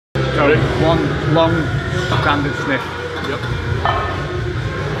So one long standard sniff. Yep.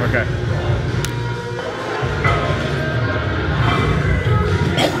 Okay.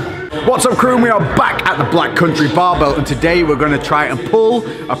 What's up, crew? We are back at the Black Country Barbell, and today we're going to try and pull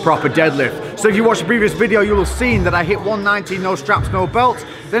a proper deadlift. So if you watched the previous video, you'll have seen that I hit 190, no straps, no belt,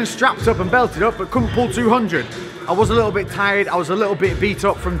 then strapped up and belted up, but couldn't pull 200. I was a little bit tired, I was a little bit beat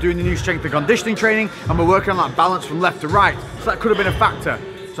up from doing the new strength and conditioning training, and we're working on that balance from left to right, so that could have been a factor.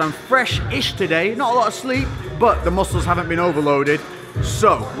 So I'm fresh-ish today, not a lot of sleep, but the muscles haven't been overloaded.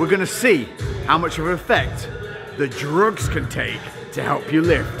 So we're going to see how much of an effect the drugs can take to help you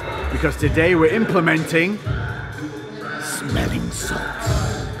lift. Because today we're implementing smelling salts.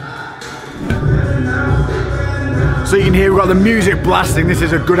 So you can hear we've got the music blasting. This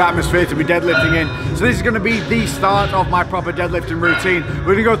is a good atmosphere to be deadlifting in. So this is going to be the start of my proper deadlifting routine.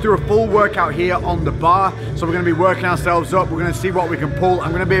 We're going to go through a full workout here on the bar. So we're going to be working ourselves up. We're going to see what we can pull.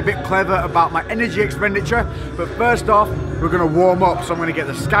 I'm going to be a bit clever about my energy expenditure. But first off, we're going to warm up. So I'm going to get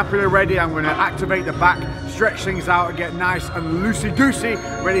the scapula ready. I'm going to activate the back, stretch things out and get nice and loosey-goosey,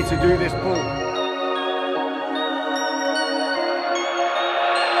 ready to do this pull.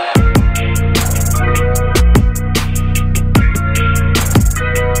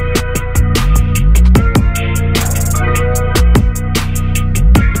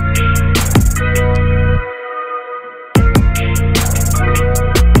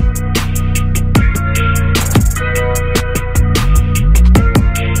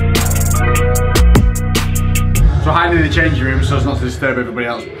 In the changing room so as not to disturb everybody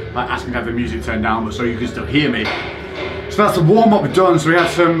else by asking to have the music turned down, but so you can still hear me. So that's the warm-up done. So we had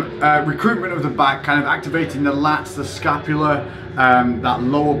some recruitment of the back, kind of activating the lats, the scapula, that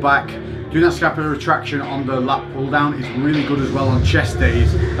lower back. Doing that scapular retraction on the lat pull down is really good as well on chest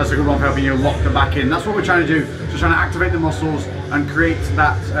days. That's a good one for helping you lock the back in. That's what we're trying to do. So trying to activate the muscles and create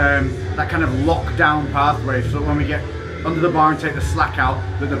that that kind of lockdown pathway, so when we get under the bar and take the slack out,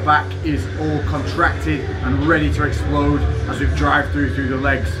 that the back is all contracted and ready to explode as we drive through the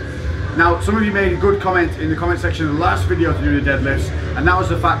legs. Now, some of you made a good comment in the comment section of the last video to do the deadlifts, and that was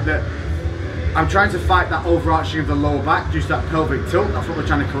the fact that I'm trying to fight that overarching of the lower back, just that pelvic tilt. That's what we're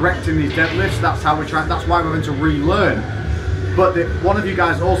trying to correct in these deadlifts. That's how we're trying. That's why we're going to relearn. But one of you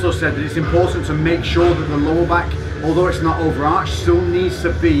guys also said that it's important to make sure that the lower back, although it's not overarched, still needs to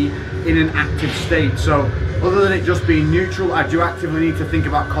be in an active state. So other than it just being neutral, I do actively need to think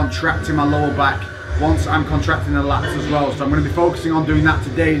about contracting my lower back once I'm contracting the lats as well. So I'm going to be focusing on doing that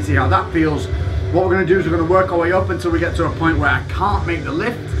today and see how that feels. What we're going to do is we're going to work our way up until we get to a point where I can't make the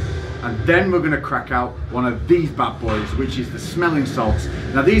lift, and then we're going to crack out one of these bad boys, which is the smelling salts.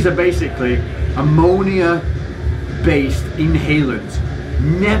 Now these are basically ammonia-based inhalants.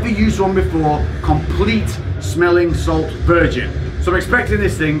 Never used one before, complete smelling salt virgin. So I'm expecting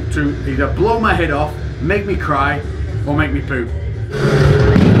this thing to either blow my head off, make me cry, or make me poop.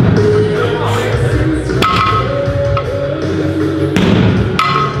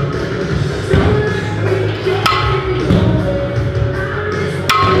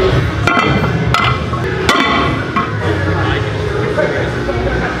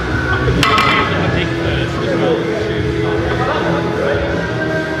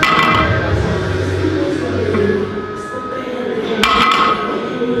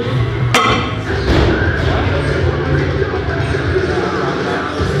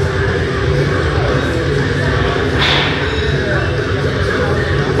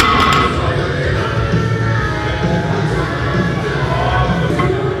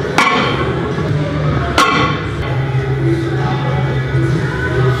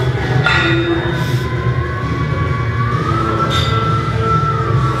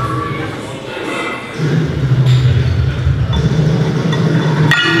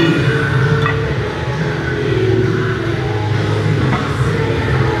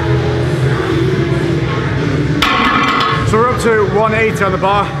 So we're up to 180 on the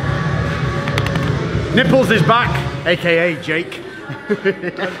bar. Nipples is back, aka Jake.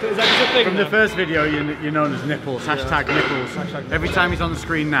 From the first video, you're known as Nipples. Hashtag Nipples. Every time he's on the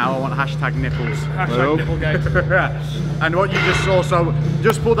screen now, I want hashtag Nipples. Hashtag Nipplegate. And what you just saw, so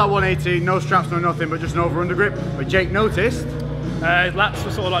just pulled that 180, no straps, no nothing, but just an over-under grip. But Jake noticed. Lats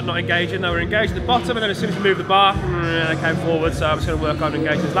were sort of like not engaging. They were engaged at the bottom, and then as soon as we moved the bar, they came forward. So I'm just going to work on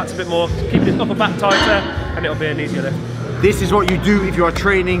engaging his lats a bit more, keeping his upper back tighter, and it'll be an easier lift. This is what you do if you are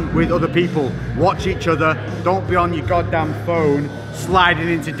training with other people. Watch each other. Don't be on your goddamn phone sliding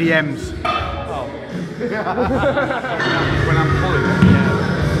into DMs. Oh. When I'm pulling it,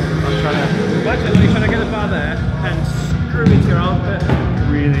 I'm trying to... Imagine you're trying to get the bar there and screw into your armpit.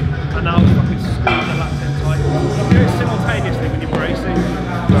 Really? And now fucking screw the lats in tight. You do it simultaneously when you're bracing.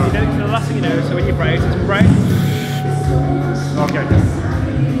 So you don't you know, so when you brace, it's brace. Okay.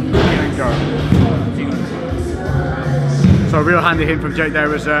 And go. So a real handy hint from Jake there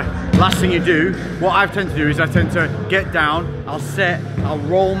was last thing you do, what I tend to do is I tend to get down, I'll set, I'll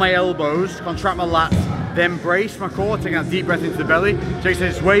roll my elbows, contract my lats, then brace my core, take that deep breath into the belly. Jake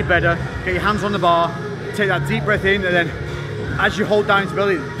says it's way better, get your hands on the bar, take that deep breath in, and then as you hold down into the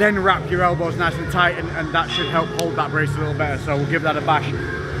belly, then wrap your elbows nice and tight, and that should help hold that brace a little better. So we'll give that a bash.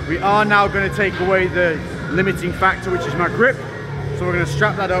 We are now going to take away the limiting factor, which is my grip. So we're going to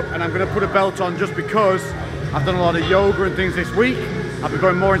strap that up, and I'm going to put a belt on just because I've done a lot of yoga and things this week. I'll be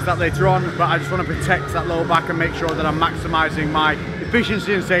going more into that later on, but I just want to protect that lower back and make sure that I'm maximizing my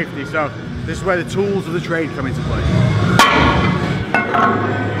efficiency and safety. So this is where the tools of the trade come into play.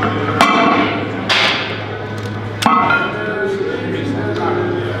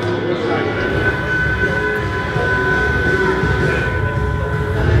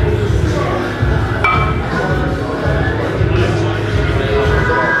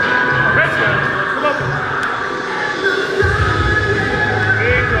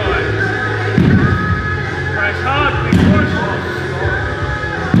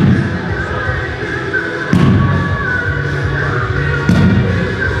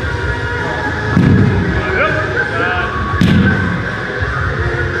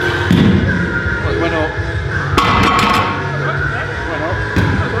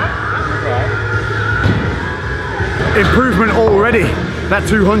 Improvement already. That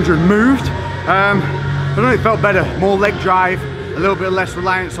 200 moved. I don't know, it felt better. More leg drive, a little bit less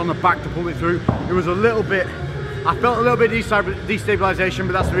reliance on the back to pull it through. It was a little bit, I felt a little bit destabilization,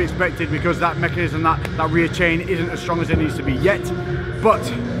 but that's to be expected because that mechanism, that rear chain isn't as strong as it needs to be yet. But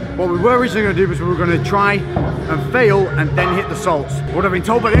what we were originally going to do was we were going to try and fail and then hit the salts. What I've been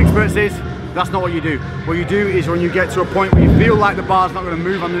told by the experts is that's not what you do. What you do is when you get to a point where you feel like the bar's not going to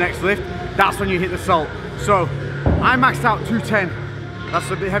move on the next lift, that's when you hit the salt. So I maxed out 210. That's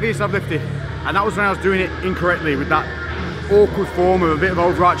the heaviest I've lifted, and that was when I was doing it incorrectly with that awkward form of a bit of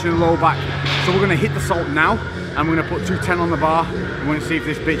overarching in the lower back. So we're going to hit the salt now, and we're going to put 210 on the bar, and we're going to see if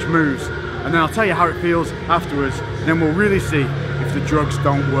this bitch moves. And then I'll tell you how it feels afterwards, and then we'll really see if the drugs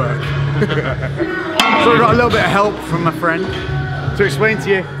don't work. So we got a little bit of help from my friend to explain to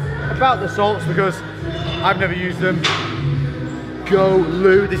you about the salts because I've never used them. Go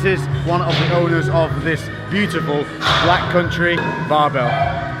Lou, this is one of the owners of this beautiful Black Country barbell.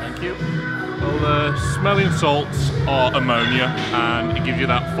 Thank you. Well, the smelling salts are ammonia, and it gives you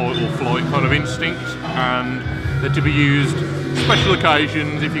that fight or flight kind of instinct, and they're to be used special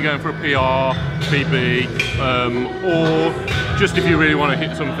occasions if you're going for a PR, PB, or just if you really want to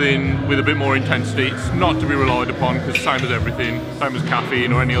hit something with a bit more intensity. It's not to be relied upon because same as everything, same as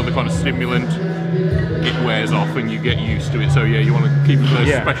caffeine or any other kind of stimulant, it wears off and you get used to it. So yeah, you want to keep it for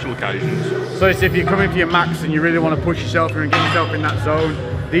those special occasions. So it's if you're coming for your max and you really want to push yourself and get yourself in that zone,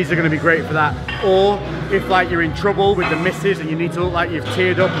 these are going to be great for that. Or if like you're in trouble with the misses and you need to look like you've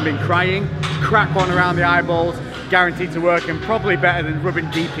teared up and been crying, crack one around the eyeballs, guaranteed to work, and probably better than rubbing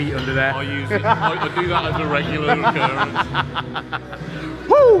deep heat under there. I use it. I do that as a regular occurrence.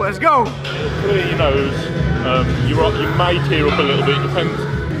 Woo, let's go! Clear your nose. You may tear up a little bit, depends.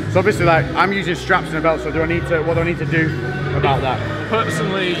 So obviously, like, I'm using straps and a belt, so what do I need to do about that?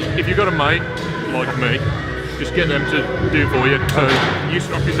 Personally, if you've got a mate like me, just get them to do it for you. So you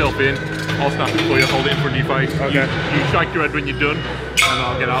strap yourself in, I'll snap it for you, hold it in front of your face. Okay. You shake your head when you're done, and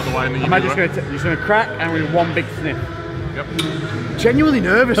I'll get out of the way and then you just going to crack and with one big sniff? Yep. Genuinely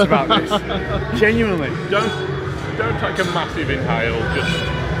nervous about this. Genuinely. Don't take a massive inhale, just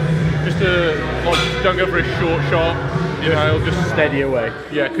don't go for a short, sharp inhale, just steady away.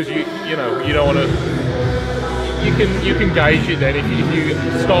 Yeah, because you don't want to. You can gauge it then if you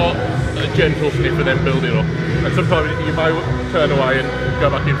start a gentle sniff and then build it up. And sometimes you may turn away and go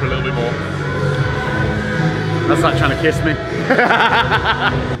back in for a little bit more. That's like trying to kiss me.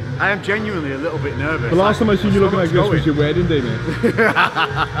 I am genuinely a little bit nervous. The last time I seen you looking like this was your wedding day, mate.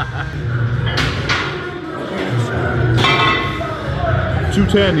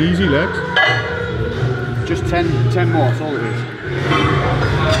 210, easy legs. Just 10 more, that's all it is.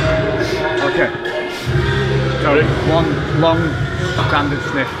 Okay. So one long standard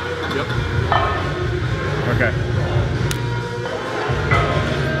sniff. Yep. Okay.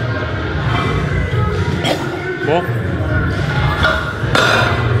 More.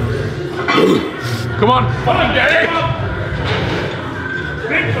 Come on. Come on, get it.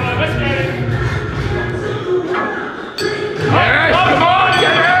 Big time, let's get it. Yes, come on,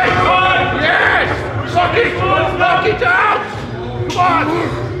 get it. Come on. Yes. Knock it out. Come on.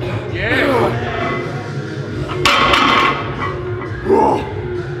 Yes.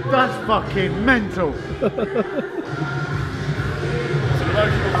 That's fucking mental.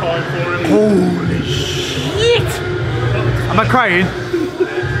 Holy shit! Am I crying?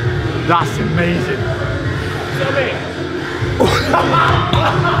 That's amazing.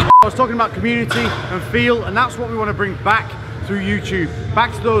 I was talking about community and feel, and that's what we want to bring back through YouTube.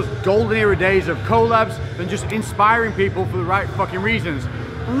 Back to those golden era days of collabs and just inspiring people for the right fucking reasons.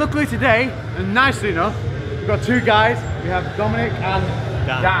 And luckily today, and nicely enough, we've got two guys. We have Dominic and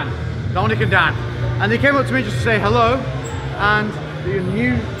Dan. Dominic and Dan. And they came up to me just to say hello. And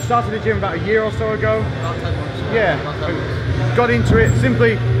you started the gym about a year or so ago. About 10 months. Yeah. About 10 months. Got into it,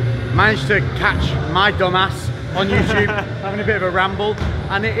 simply managed to catch my dumbass on YouTube having a bit of a ramble,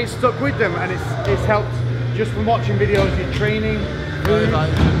 and it stuck with them, and it's helped just from watching videos, your training,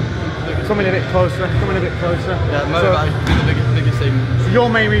 coming a bit closer, Yeah, motivation is the biggest thing. So your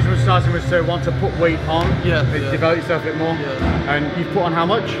main reason for starting was to want to put weight on, develop yourself a bit more, and you've put on how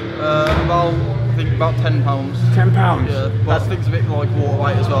much? I think about 10 pounds. 10 pounds? Yeah, but I think it's a bit like water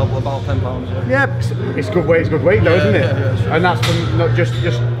weight as well, but about 10 pounds. Yeah, it's good weight though, isn't it? Yeah, sure. And that's from not just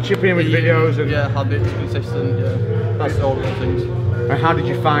chipping in with videos and... Yeah, habits, consistent, that's all of the things. And how did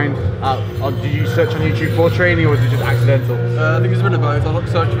you find out, or did you search on YouTube for training, or was it just accidental? I think it's a bit of both. I looked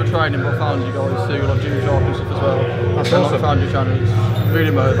searching for training, but I found you guys too, like Jimmy Sharp and stuff as well. That's awesome. I found your channel, it's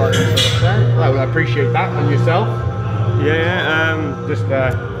really motivating. So. Well, I appreciate that. And yourself? Just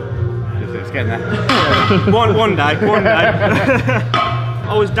it's getting there. one day.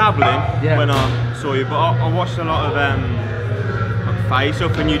 I was dabbling when I saw you, but I watched a lot of like Face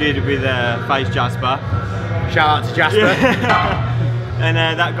Up, and you did it with Face Jasper. Shout out to Jasper. Yeah. And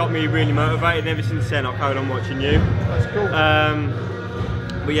that got me really motivated. Ever since then, I've carried on watching you. That's cool.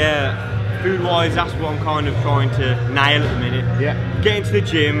 But yeah, food-wise, that's what I'm kind of trying to nail at the minute. Yeah. Getting to the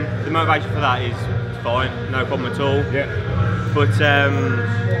gym, the motivation for that is fine, no problem at all. Yeah. But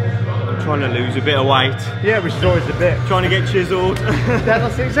I'm trying to lose a bit of weight. Yeah, which is always the bit. Trying to get chiseled.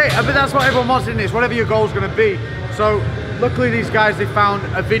 That's it. But that's what everyone wants in this, whatever your goal's going to be. So luckily these guys, they found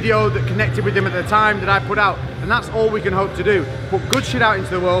a video that connected with them at the time that I put out, and that's all we can hope to do. Put good shit out into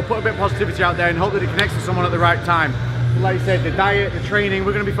the world, put a bit of positivity out there, and hope that it connects to someone at the right time. Like you said, the diet, the training,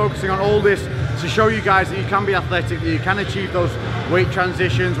 we're going to be focusing on all this to show you guys that you can be athletic, that you can achieve those weight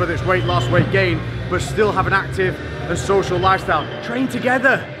transitions, whether it's weight loss, weight gain, but still have an active and social lifestyle. Train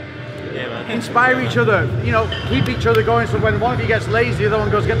together. Yeah, man. Inspire each other, you know, keep each other going, so when one of you gets lazy, the other one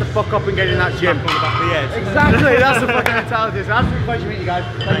goes, get the fuck up and get in that gym. Exactly, that's the fucking mentality. It's an absolute pleasure to meet you guys.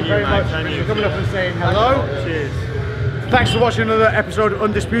 Thank you very much for coming up and saying hello. Cheers. Thanks for watching another episode of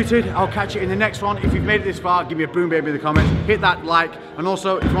Undisputed. I'll catch you in the next one. If you've made it this far, give me a boom baby in the comments. Hit that like. And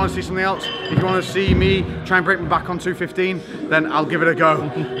also, if you want to see something else, if you want to see me try and break me back on 215, then I'll give it a go.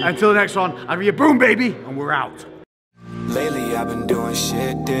 Until the next one, I'll be a boom baby, and we're out. Lately I've been doing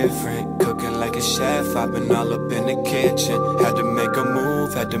shit different, cooking like a chef, I've been all up in the kitchen. Had to make a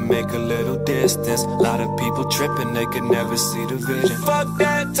move, had to make a little distance. A lot of people tripping, they could never see the vision. Fuck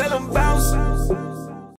that, tell them bounce.